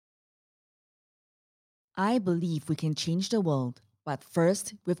I believe we can change the world, but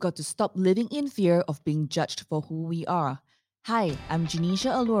first, we've got to stop living in fear of being judged for who we are. Hi, I'm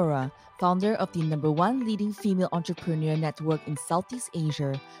Janisha Alora, founder of the number one leading female entrepreneur network in Southeast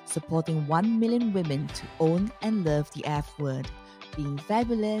Asia, supporting 1 million women to own and love the F word. Being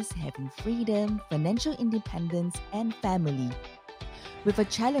fabulous, having freedom, financial independence, and family. With a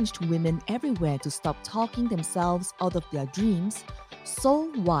challenge to women everywhere to stop talking themselves out of their dreams, Soul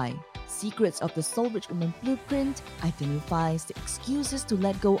Why? Secrets of the Soul Rich Woman Blueprint identifies the excuses to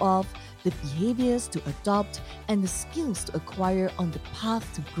let go of, the behaviors to adopt, and the skills to acquire on the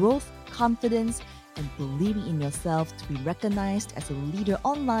path to growth, confidence, and believing in yourself to be recognized as a leader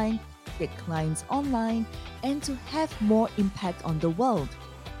online, get clients online, and to have more impact on the world.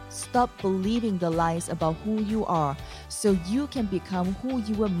 Stop believing the lies about who you are so you can become who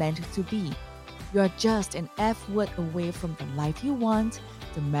you were meant to be. You are just an F word away from the life you want,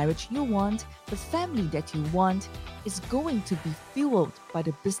 the marriage you want, the family that you want is going to be fueled by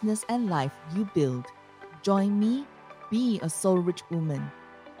the business and life you build. Join me, be a soul rich woman.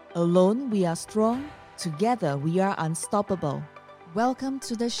 Alone we are strong, together we are unstoppable. Welcome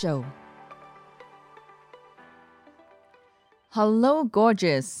to the show. Hello,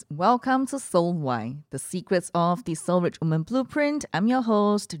 gorgeous. Welcome to Soul Why, the secrets of the Soul Rich Woman Blueprint. I'm your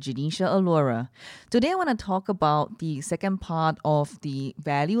host, Janisha Alora. Today, I want to talk about the second part of the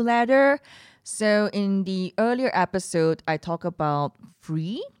value ladder. So, in the earlier episode, I talked about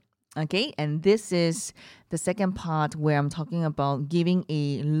free. Okay, and this is the second part where I'm talking about giving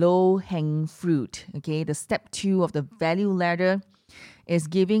a low-hanging fruit. Okay, the step 2 of the value ladder is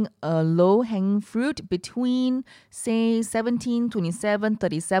giving a low-hanging fruit between, say, $17, $27,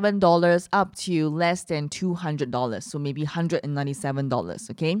 $37 up to less than $200, so maybe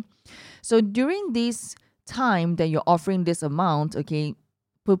 $197, okay? So during this time that you're offering this amount, okay,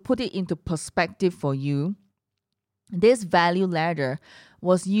 put it into perspective for you. This value ladder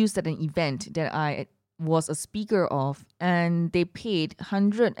was used at an event that I was a speaker of, and they paid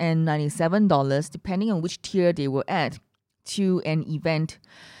 $197, depending on which tier they were at, to an event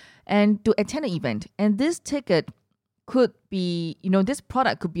and to attend an event. And this ticket could be, this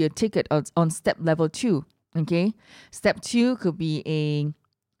product could be a ticket on step level 2. Okay. Step 2 could be a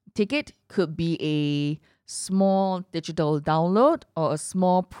ticket, could be a small digital download or a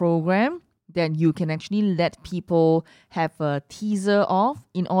small program that you can actually let people have a teaser of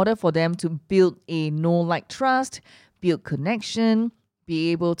in order for them to build a know, like, trust, build connection,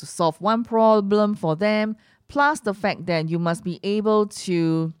 be able to solve one problem for them. Plus the fact that you must be able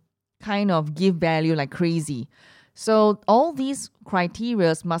to kind of give value like crazy. So all these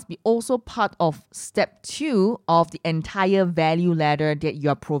criteria must be also part of step 2 of the entire value ladder that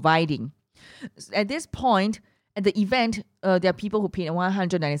you're providing. At this point, at the event, there are people who paid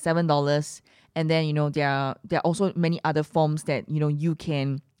 $197. And then, there are also many other forms that, you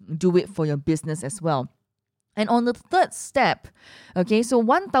can do it for your business as well. And on the third step, okay, so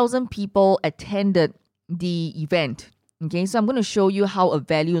 1,000 people attended the event. Okay, so I'm going to show you how a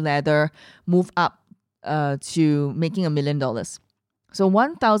value ladder move up to making $1 million. So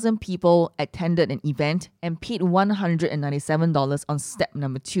 1,000 people attended an event and paid $197 on step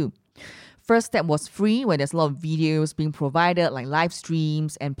number 2. First step was free, where there's a lot of videos being provided, like live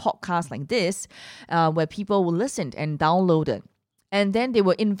streams and podcasts like this, where people will listen and download it. And then they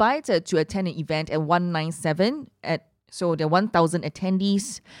were invited to attend an event at 197. So there are 1,000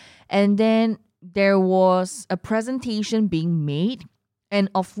 attendees. And then there was a presentation being made,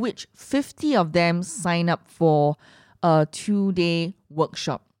 and of which 50 of them signed up for a 2-day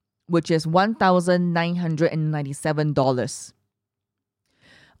workshop, which is $1,997.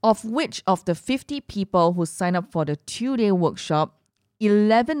 Of which of the 50 people who signed up for the 2-day workshop,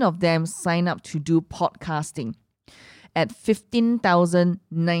 11 of them signed up to do podcasting at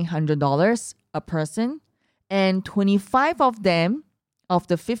 $15,900 a person, and 25 of them, of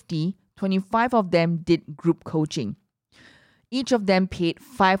the 50, 25 of them did group coaching. Each of them paid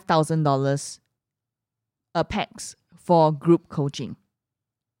 $5,000 a pax for group coaching.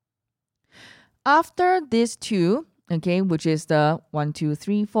 After these two, okay, which is the 1, 2,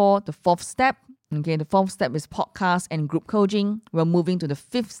 3, 4, the fourth step, okay, the fourth step is podcast and group coaching. We're moving to the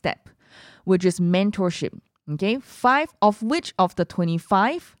fifth step, which is mentorship. Okay, 5 of which of the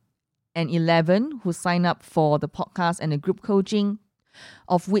 25 and 11 who sign up for the podcast and the group coaching,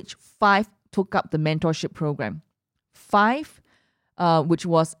 of which 5 took up the mentorship program. 5, which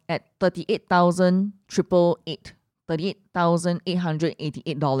was at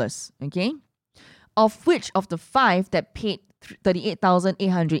 $38,888, okay? Of which of the 5 that paid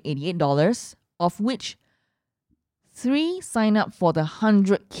 $38,888, of which 3 signed up for the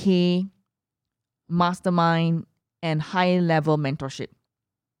 100K mastermind, and high-level mentorship.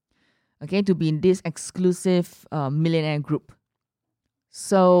 Okay, to be in this exclusive millionaire group.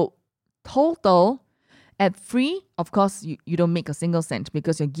 So total at free, of course, you don't make a single cent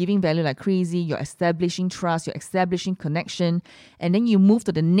because you're giving value like crazy, you're establishing trust, you're establishing connection, and then you move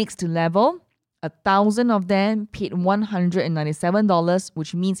to the next level. 1,000 of them paid $197,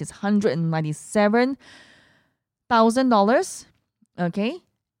 which means it's $197,000. Okay,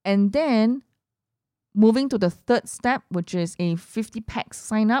 and then moving to the third step, which is a 50 packs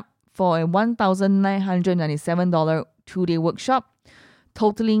sign up for a $1,997 2-day workshop,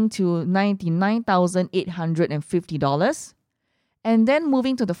 totaling to $99,850. And then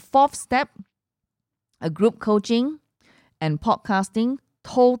moving to the fourth step, a group coaching and podcasting,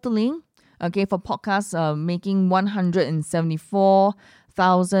 totaling, okay, for podcasts, making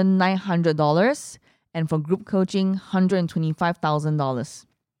 $174,900, and for group coaching, $125,000.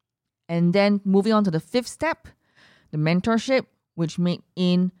 And then moving on to the fifth step, the mentorship, which bring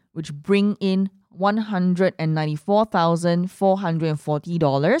in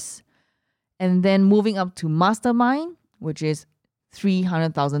 $194,440. And then moving up to mastermind, which is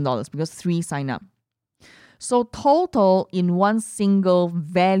 $300,000 because 3 sign up. So total in one single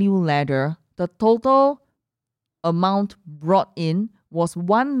value ladder, the total amount brought in was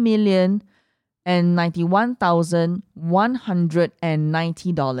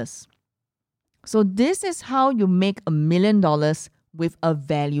 $1,091,190. So this is how you make $1 million with a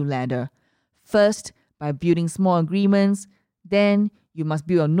value ladder. First, by building small agreements. Then you must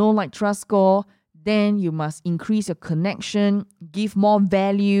build a know, like, trust score. Then you must increase your connection, give more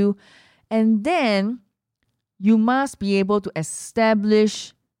value. And then you must be able to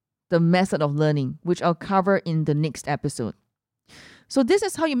establish the method of learning, which I'll cover in the next episode. So this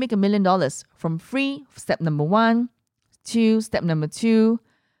is how you make $1 million from free, step number 1, to step number 2,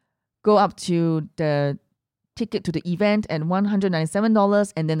 go up to the ticket to the event at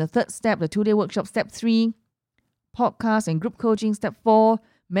 $197. And then the third step, the 2-day workshop, step 3, podcast and group coaching, step 4,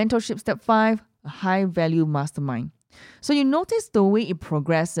 mentorship, step 5, a high-value mastermind. So you notice the way it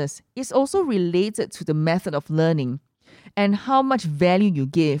progresses is also related to the method of learning and how much value you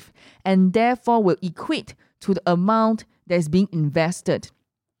give, and therefore will equate to the amount that is being invested.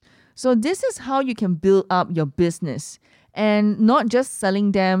 So this is how you can build up your business, and not just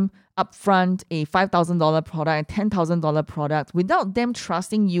selling them upfront a $5,000 product, a $10,000 product without them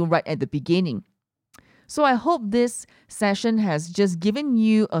trusting you right at the beginning. So I hope this session has just given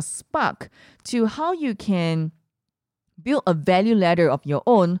you a spark to how you can build a value ladder of your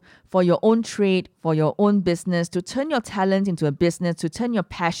own for your own trade, for your own business, to turn your talent into a business, to turn your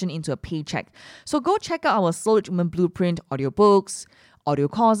passion into a paycheck. So go check out our Soul Rich Woman Blueprint audiobooks, audio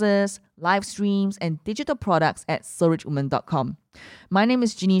courses, live streams, and digital products at soulrichwoman.com. My name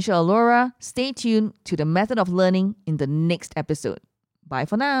is Janisha Alora. Stay tuned to the method of learning in the next episode. Bye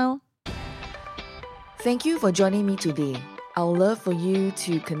for now. Thank you for joining me today. I'd love for you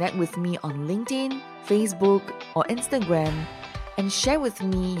to connect with me on LinkedIn, Facebook, or Instagram, and share with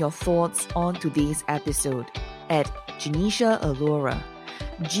me your thoughts on today's episode at Janisha Alora,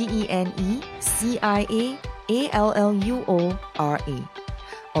 GENECIAALLUORA.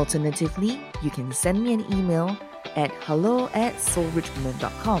 Alternatively, you can send me an email at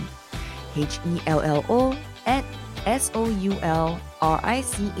hello@soulrichwoman.com,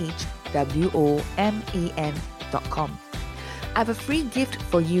 HELLO@SOULRICHWOMAN.com. I have a free gift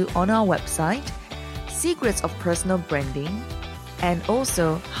for you on our website, Secrets of Personal Branding, and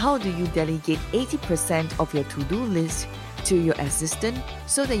also how do you delegate 80% of your to-do list to your assistant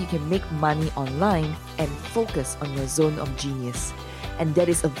so that you can make money online and focus on your zone of genius. And that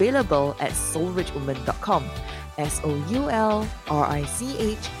is available at soulrichwoman.com,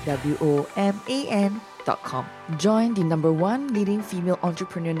 SOULRICHWOMAN.com. Join the #1 leading female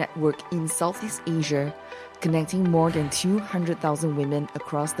entrepreneur network in Southeast Asia, connecting more than 200,000 women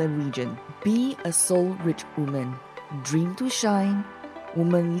across the region. Be a soul-rich woman. Dream to shine.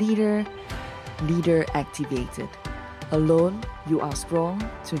 Woman leader. Leader activated. Alone, you are strong.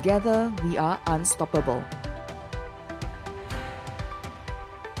 Together, we are unstoppable.